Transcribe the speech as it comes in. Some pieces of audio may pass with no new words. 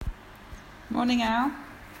Morning, Al.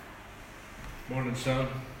 Morning, Sam.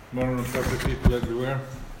 Morning, perfect people everywhere.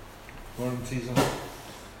 Morning, Teaser.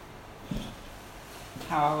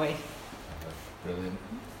 How are we? Brilliant.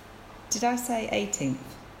 Did I say 18th?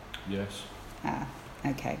 Yes.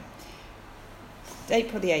 Okay.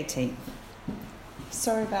 April the 18th.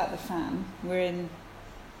 Sorry about the fan. We're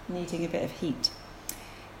needing a bit of heat.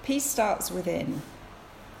 Peace starts within.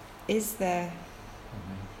 Is there...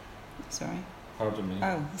 Sorry? Pardon me.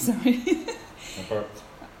 Oh, sorry. I burped.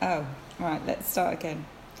 Oh, right, let's start again.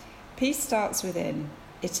 Peace starts within.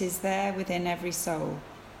 It is there within every soul,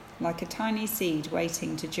 like a tiny seed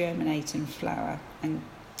waiting to germinate and flower and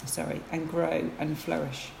grow and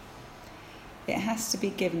flourish. It has to be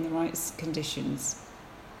given the right conditions,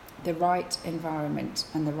 the right environment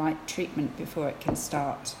and the right treatment before it can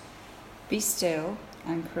start. Be still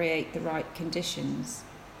and create the right conditions.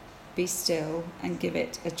 Be still and give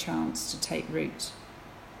it a chance to take root.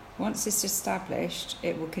 Once it's established,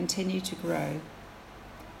 it will continue to grow.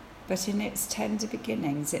 But in its tender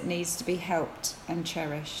beginnings, it needs to be helped and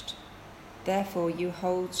cherished. Therefore, you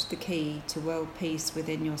hold the key to world peace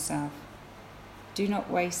within yourself. Do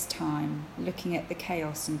not waste time looking at the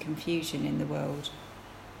chaos and confusion in the world,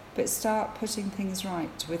 but start putting things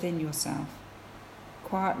right within yourself.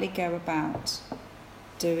 Quietly go about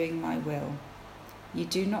doing my will. You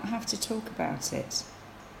do not have to talk about it,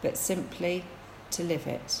 but simply to live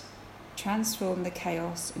it. Transform the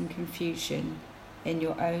chaos and confusion in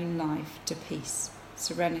your own life to peace,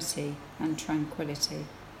 serenity and tranquility.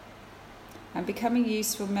 And become a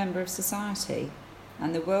useful member of society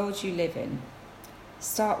and the world you live in.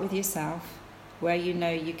 Start with yourself, where you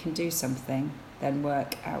know you can do something, then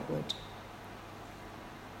work outward.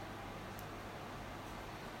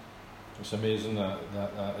 It's amazing that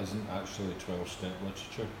isn't actually 12-step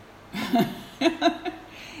literature.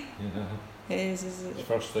 You know? It is, isn't it?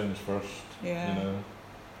 First things first, Yeah. you know.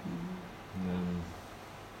 And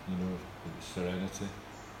then, it's serenity.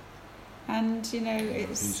 And,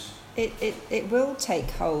 Peace. it will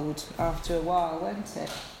take hold after a while, won't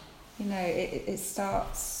it? It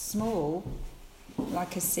starts small,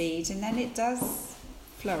 like a seed, and then it does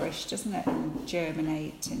flourish, doesn't it, and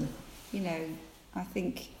germinate. And, I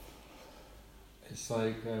think... It's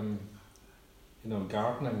like,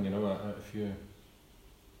 gardening,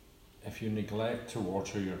 if you neglect to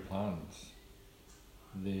water your plants,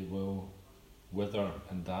 they will wither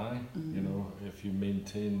and die. If you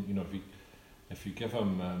maintain, if you give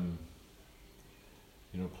them,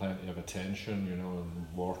 plenty of attention, and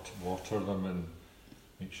water them and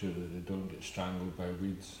make sure that they don't get strangled by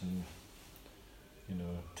weeds, and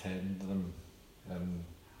tend them, and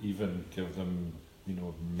even give them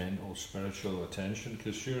mental, spiritual attention,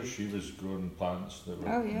 because sure, she was growing plants that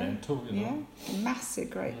were mental, Yeah, massive,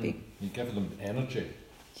 great big... You give them energy.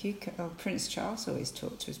 Prince Charles always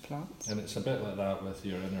talked to his plants. And it's a bit like that with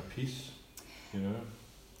your inner peace,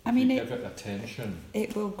 give it attention.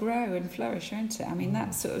 It will grow and flourish, won't it?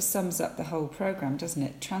 That sort of sums up the whole programme, doesn't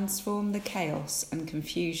it? Transform the chaos and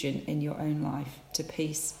confusion in your own life to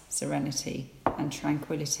peace, serenity and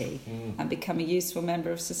tranquility, and become a useful member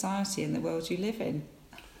of society in the world you live in.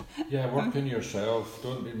 Yeah, work on yourself.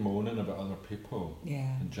 Don't be moaning about other people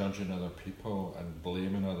and judging other people and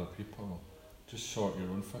blaming other people. Just sort your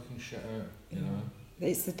own fucking shit out, you know?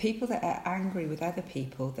 It's the people that are angry with other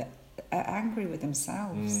people that are angry with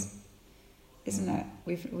themselves, isn't it?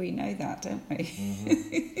 We know that, don't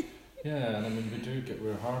we? Yeah, and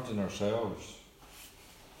we're hard on ourselves,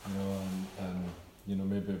 and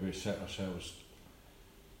maybe we set ourselves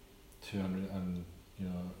too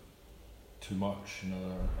much,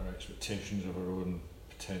 our expectations of our own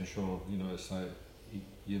potential, it's like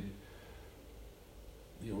you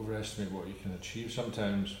overestimate what you can achieve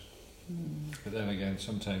sometimes, but then again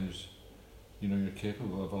sometimes you're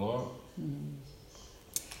capable of a lot.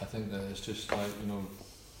 I think that it's just like,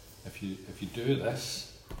 if you do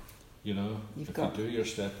this, you do your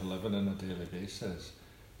step of living on a daily basis,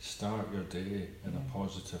 start your day in a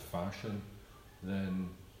positive fashion, then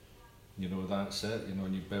that's it,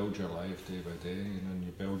 and you build your life day by day, and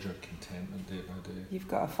you build your contentment day by day. You've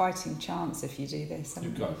got a fighting chance if you do this.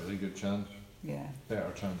 You've got a really good chance. Yeah.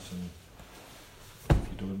 Better chance than if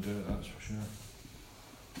you don't do it, that's for sure.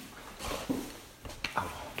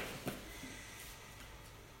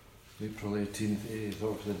 April 18th, 8th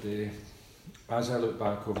of the day. As I look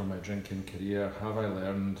back over my drinking career, have I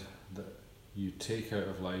learned that you take out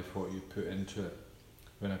of life what you put into it?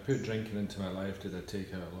 When I put drinking into my life, did I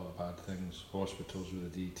take out a lot of bad things? Hospitals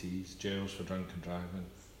with the DTs, jails for drunk and driving,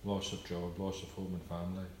 loss of job, loss of home and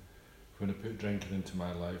family. When I put drinking into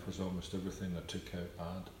my life was almost everything I took out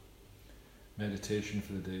bad. Meditation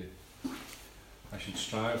for the day. I should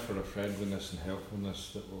strive for a friendliness and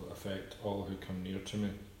helpfulness that will affect all who come near to me.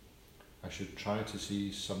 I should try to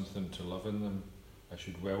see something to love in them. I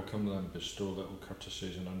should welcome them, bestow little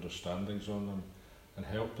courtesies and understandings on them, and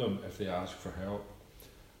help them if they ask for help.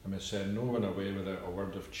 I may send no one away without a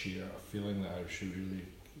word of cheer, a feeling that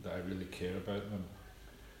I really care about them.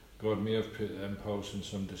 God may have put the impulse in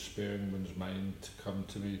some despairing one's mind to come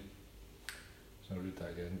to me. So I'll read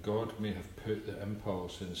that again. God may have put the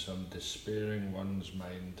impulse in some despairing one's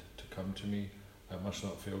mind to come to me. I must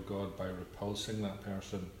not fail God by repulsing that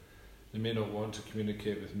person. They may not want to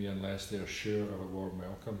communicate with me unless they are sure of a warm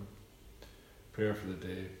welcome. Prayer for the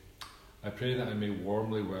day. I pray that I may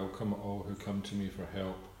warmly welcome all who come to me for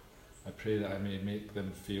help. I pray that I may make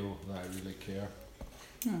them feel that I really care.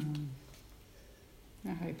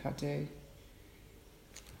 I hope I do.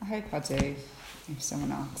 I hope I do, if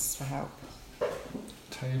someone asks for help.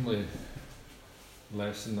 Timely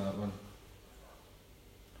lesson, that one.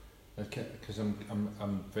 Because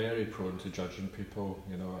I'm very prone to judging people,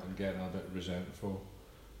 you know, and getting a bit resentful,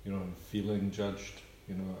 you know, and feeling judged,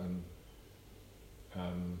 you know,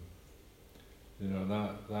 and you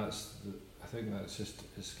know, I think that's just,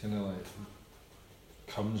 it's kind of like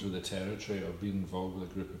comes with the territory of being involved with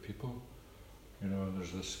a group of people, you know, and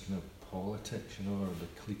there's this kind of politics, you know, or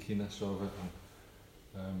the cliquiness of it,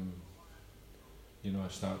 and you know, I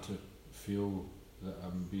start to feel that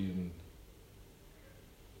I'm being,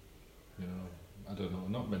 you know, I don't know,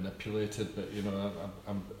 not manipulated, but you know,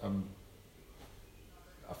 I'm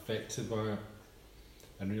affected by it,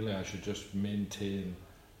 and really I should just maintain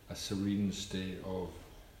a serene state of,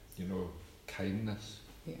 you know, kindness.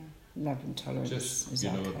 Yeah, love and tolerance. Just,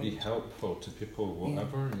 you know, be helpful to people,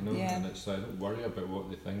 whatever, you know, and it's like, don't worry about what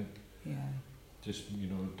they think. Yeah. Just, you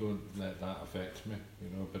know, don't let that affect me, you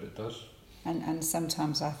know, but it does. And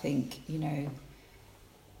sometimes I think, you know,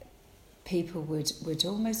 people would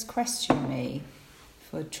almost question me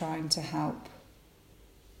for trying to help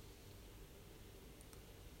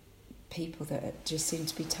people that just seem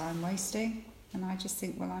to be time wasting. And I just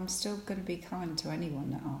think, well, I'm still going to be kind to anyone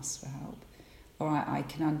that asks for help. Or I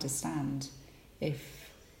can understand if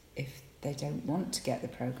they don't want to get the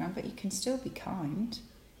programme, but you can still be kind.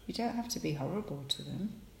 You don't have to be horrible to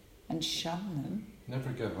them and shun them. Never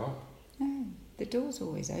give up. No, the door's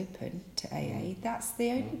always open to AA. That's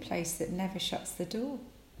the only place that never shuts the door.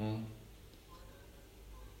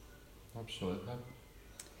 Absolutely.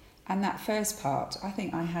 And that first part, I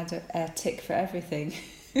think I had a tick for everything.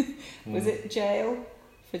 Was it jail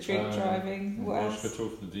for drink driving? What hospital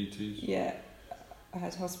else? for the DTs. Yeah, I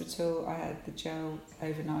had hospital. I had the jail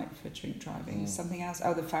overnight for drink driving. Something else?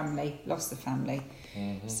 Oh, the family. Lost the family.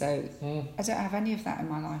 So I don't have any of that in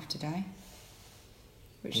my life today,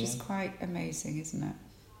 which is quite amazing, isn't it?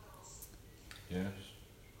 Yes.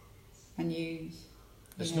 And you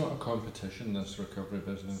It's not a competition, this recovery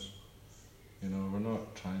business. You know, we're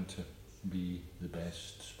not trying to be the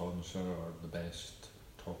best sponsor or the best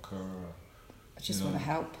talker. I just want to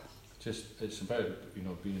help. Just, it's about, you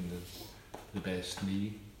know, being the best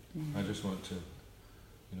me. I just want to,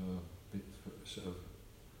 you know, sort of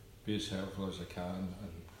be as helpful as I can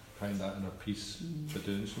and find that inner peace for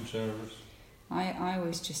doing some service. I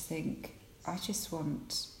always just think, I just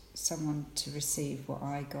want someone to receive what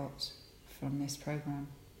I got from this programme.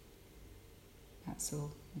 That's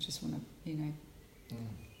all. I just want to, you know.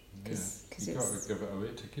 Cause you've got to give it away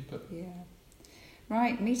to keep it. Yeah.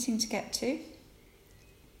 Right, meeting to get to.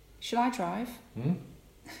 Shall I drive?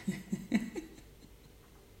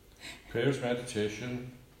 Prayers,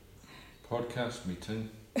 meditation, podcast meeting,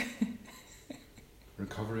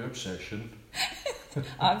 recovery obsession.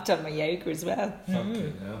 I've done my yoga as well.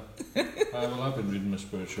 Fucking hell. Well, I've been reading my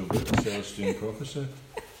spiritual book, Celestine Prophecy.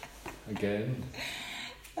 Again.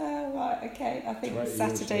 Oh, right, okay. I think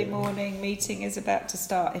Saturday morning meeting is about to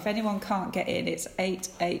start. If anyone can't get in, it's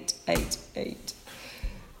 8888.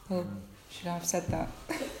 Oh, should I have said that?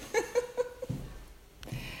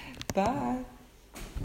 Bye.